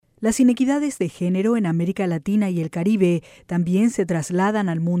Las inequidades de género en América Latina y el Caribe también se trasladan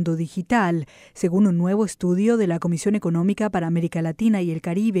al mundo digital. Según un nuevo estudio de la Comisión Económica para América Latina y el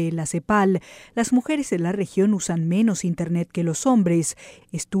Caribe, la CEPAL, las mujeres en la región usan menos Internet que los hombres,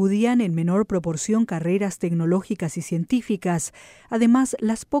 estudian en menor proporción carreras tecnológicas y científicas. Además,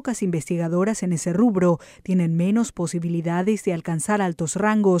 las pocas investigadoras en ese rubro tienen menos posibilidades de alcanzar altos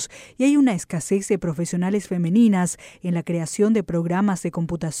rangos y hay una escasez de profesionales femeninas en la creación de programas de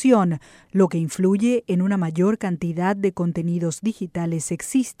computación, lo que influye en una mayor cantidad de contenidos digitales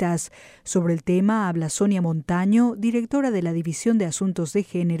sexistas. Sobre el tema habla Sonia Montaño, directora de la División de Asuntos de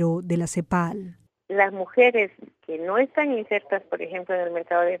Género de la CEPAL. Las mujeres que no están insertas, por ejemplo, en el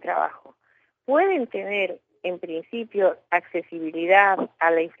mercado de trabajo, pueden tener, en principio, accesibilidad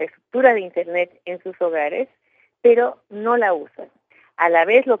a la infraestructura de Internet en sus hogares, pero no la usan. A la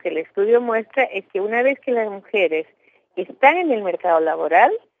vez, lo que el estudio muestra es que una vez que las mujeres están en el mercado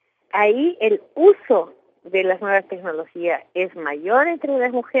laboral, ahí el uso de las nuevas tecnologías es mayor entre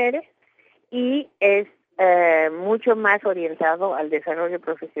las mujeres y es mucho más orientado al desarrollo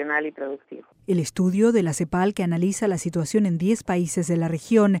profesional y productivo. El estudio de la CEPAL, que analiza la situación en 10 países de la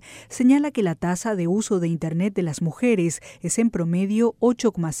región, señala que la tasa de uso de Internet de las mujeres es en promedio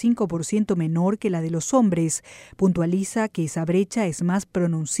 8,5% menor que la de los hombres. Puntualiza que esa brecha es más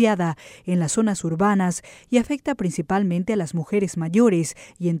pronunciada en las zonas urbanas y afecta principalmente a las mujeres mayores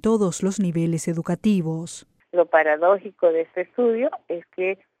y en todos los niveles educativos. Lo paradójico de este estudio es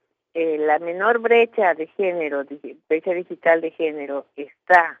que la menor brecha de género, brecha digital de género,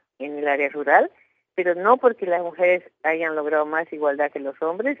 está en el área rural, pero no porque las mujeres hayan logrado más igualdad que los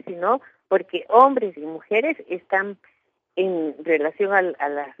hombres, sino porque hombres y mujeres están en relación a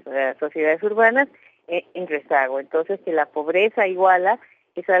las sociedades urbanas en rezago. Entonces, que la pobreza iguala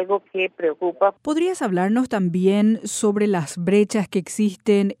es algo que preocupa. ¿Podrías hablarnos también sobre las brechas que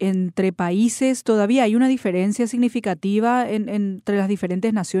existen entre países? ¿Todavía hay una diferencia significativa entre las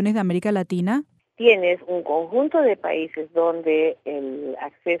diferentes naciones de América Latina? Tienes un conjunto de países donde el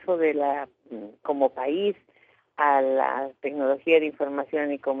acceso como país a la tecnología de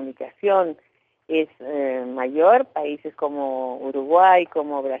información y comunicación es mayor, países como Uruguay,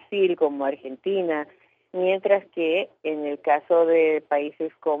 como Brasil, como Argentina, mientras que en el caso de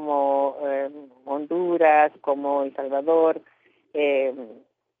países como Honduras, como El Salvador,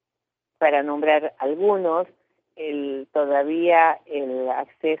 para nombrar algunos, todavía el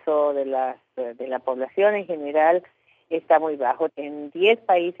acceso de la población en general está muy bajo. En 10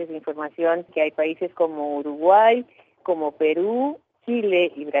 países de información, que hay países como Uruguay, como Perú,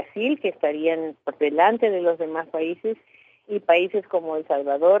 Chile y Brasil, que estarían por delante de los demás países, y países como El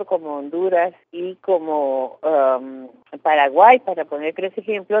Salvador, como Honduras y como Paraguay, para poner 3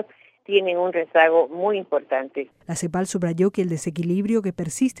 ejemplos, tienen un rezago muy importante. La CEPAL subrayó que el desequilibrio que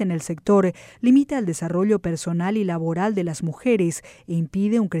persiste en el sector limita el desarrollo personal y laboral de las mujeres e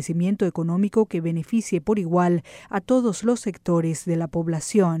impide un crecimiento económico que beneficie por igual a todos los sectores de la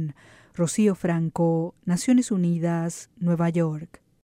población. Rocío Franco, Naciones Unidas, Nueva York.